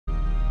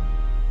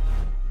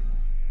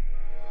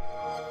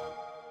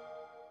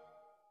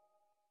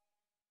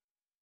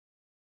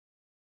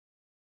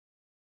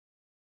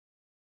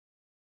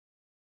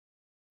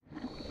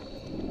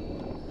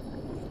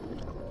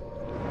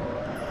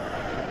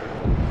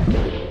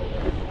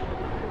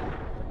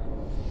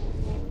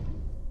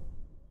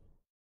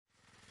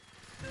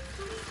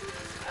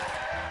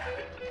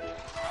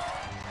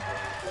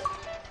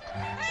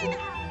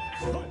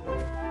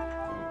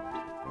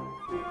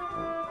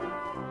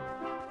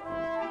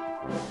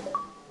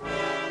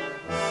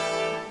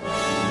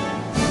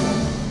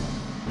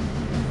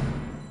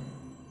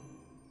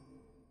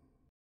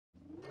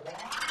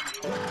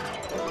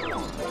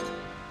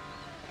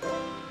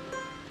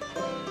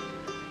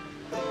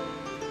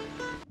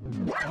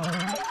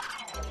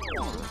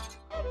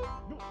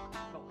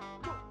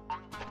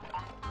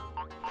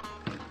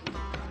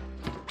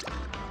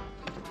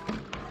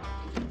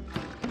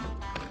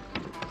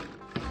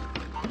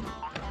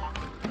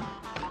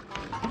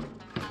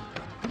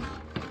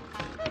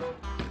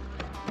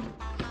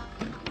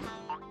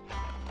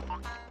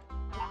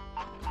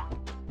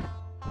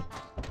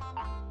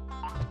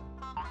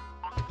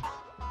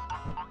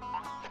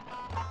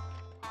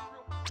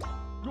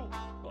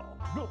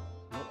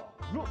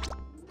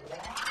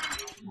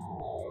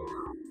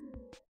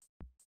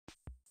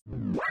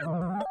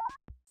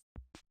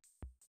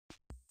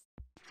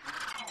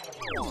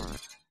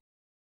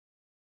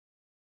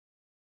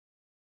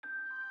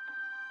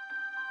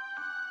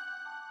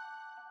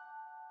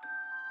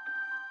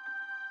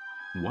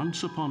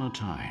Once upon a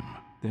time,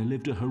 there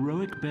lived a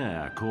heroic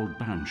bear called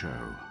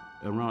Banjo,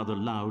 a rather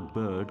loud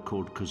bird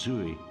called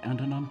Kazooie, and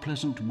an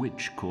unpleasant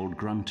witch called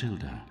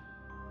Gruntilda.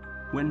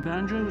 When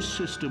Banjo's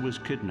sister was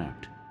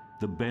kidnapped,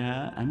 the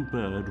bear and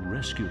bird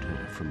rescued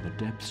her from the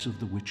depths of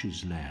the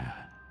witch's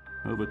lair,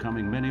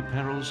 overcoming many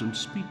perils and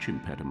speech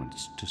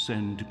impediments to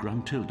send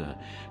Gruntilda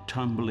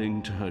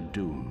tumbling to her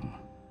doom.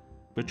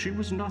 But she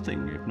was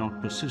nothing if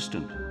not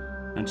persistent,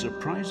 and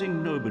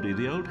surprising nobody,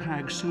 the old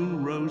hag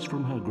soon rose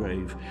from her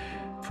grave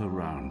for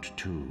round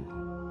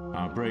 2.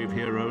 Our brave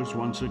heroes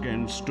once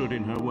again stood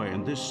in her way,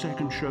 and this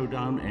second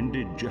showdown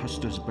ended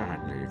just as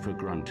badly for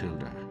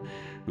Gruntilda,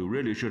 who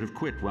really should have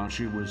quit while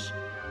she was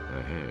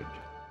ahead.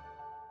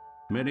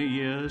 Many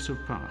years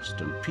have passed,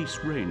 and peace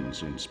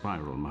reigns in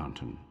Spiral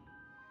Mountain.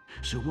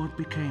 So what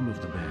became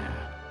of the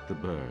bear, the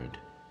bird,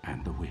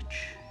 and the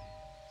witch?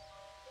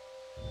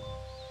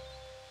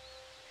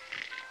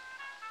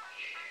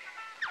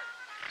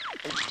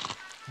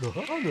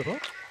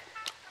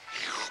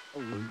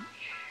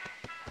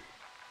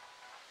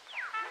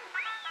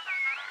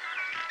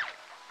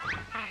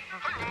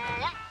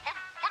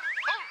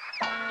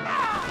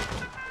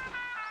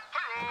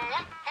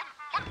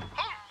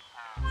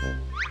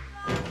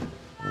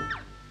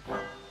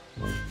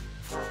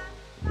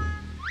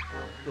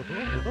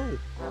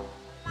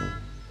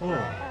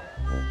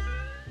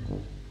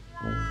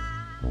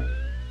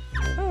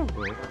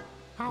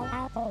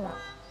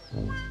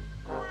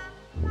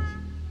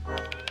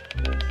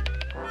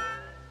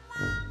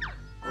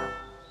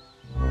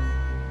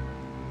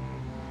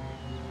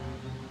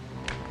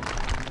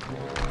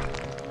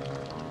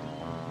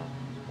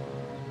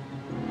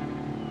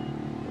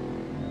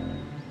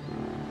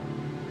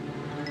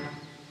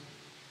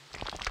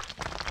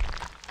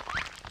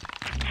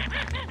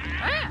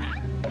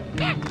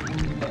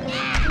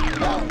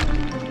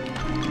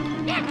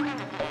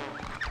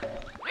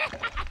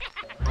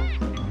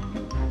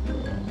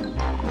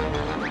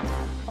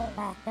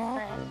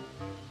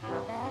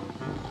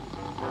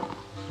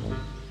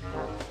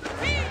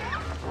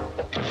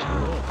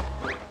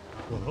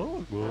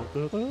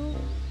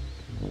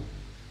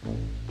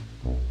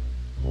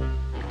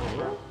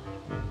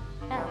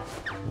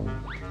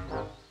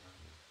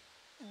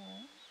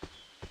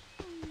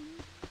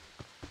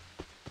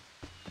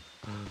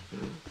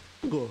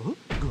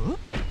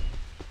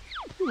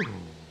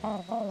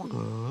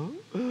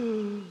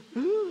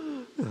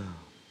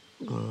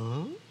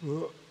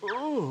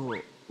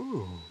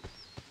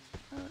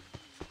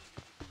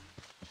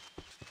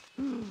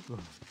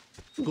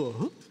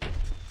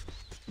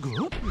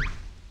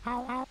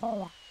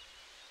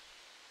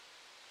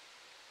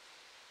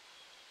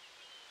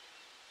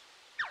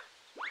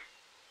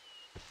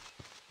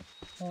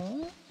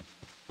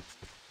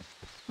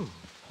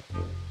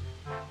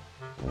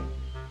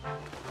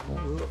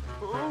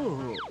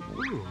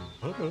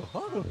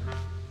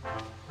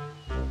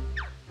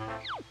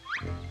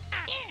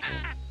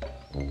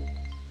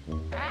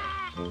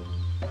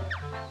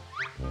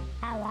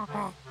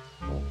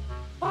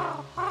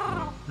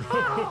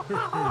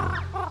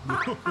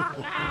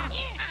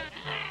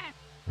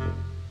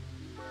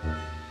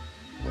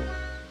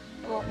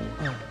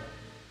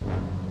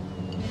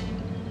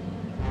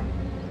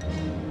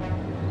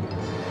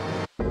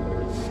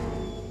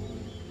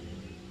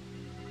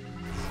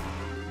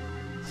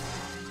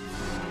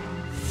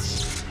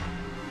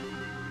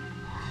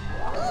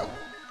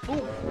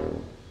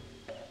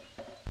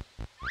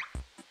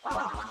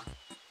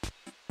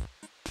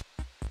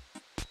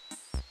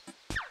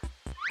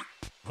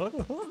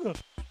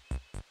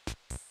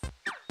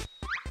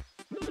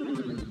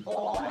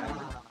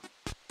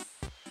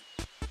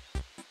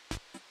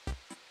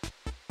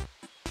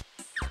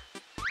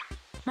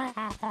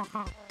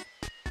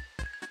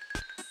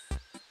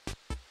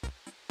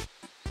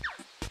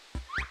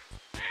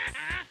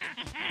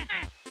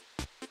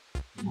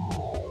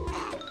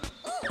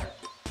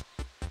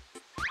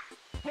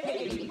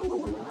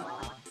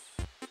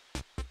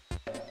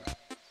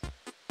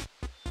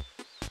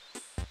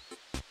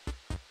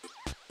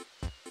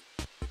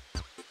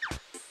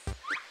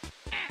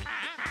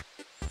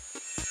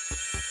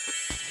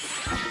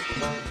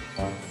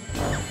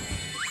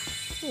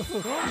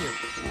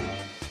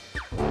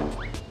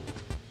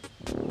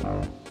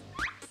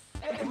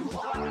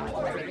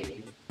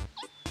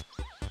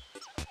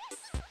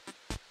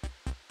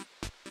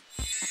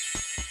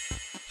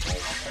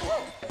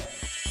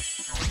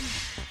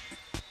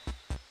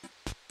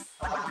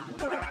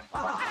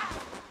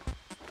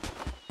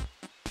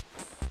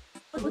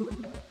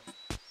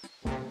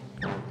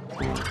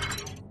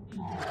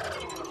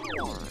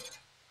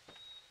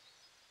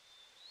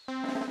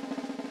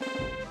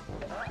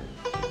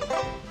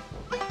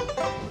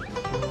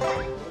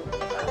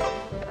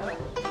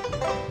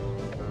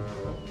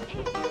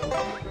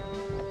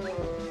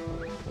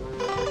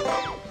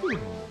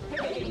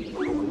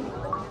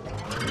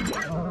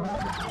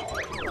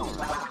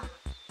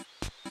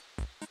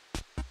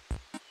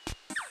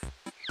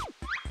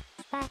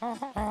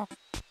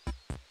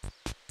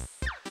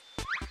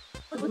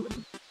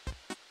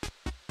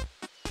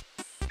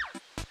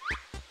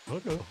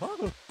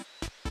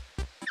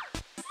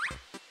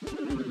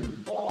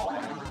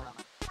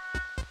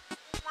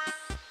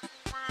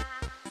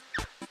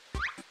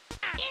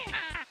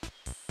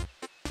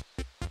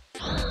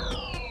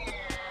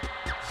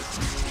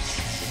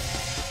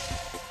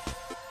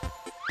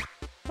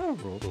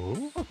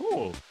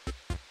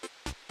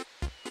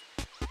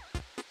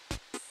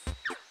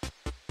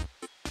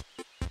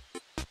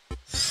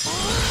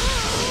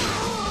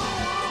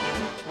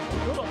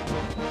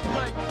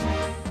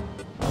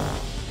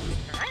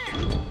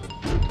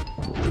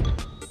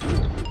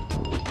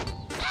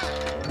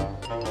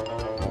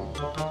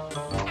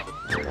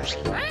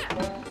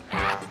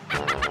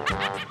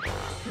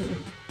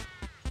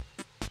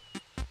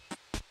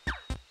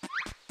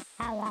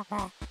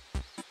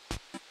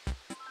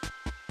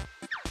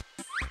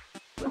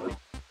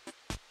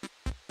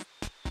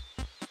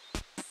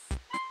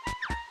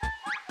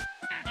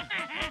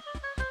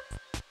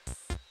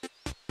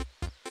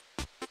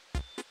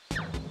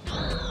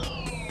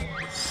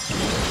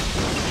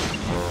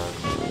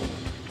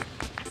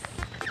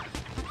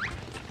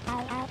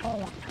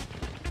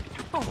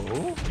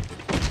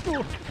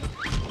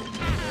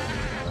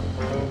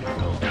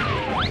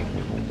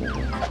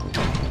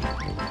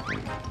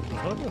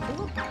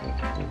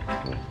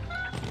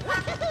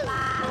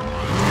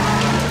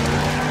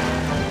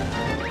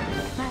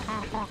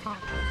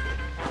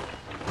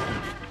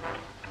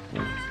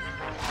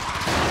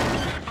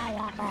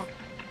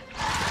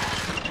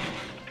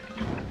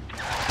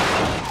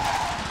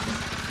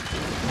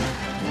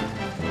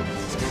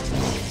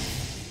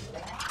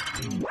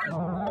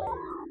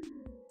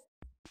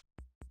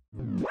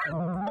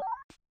 Oh.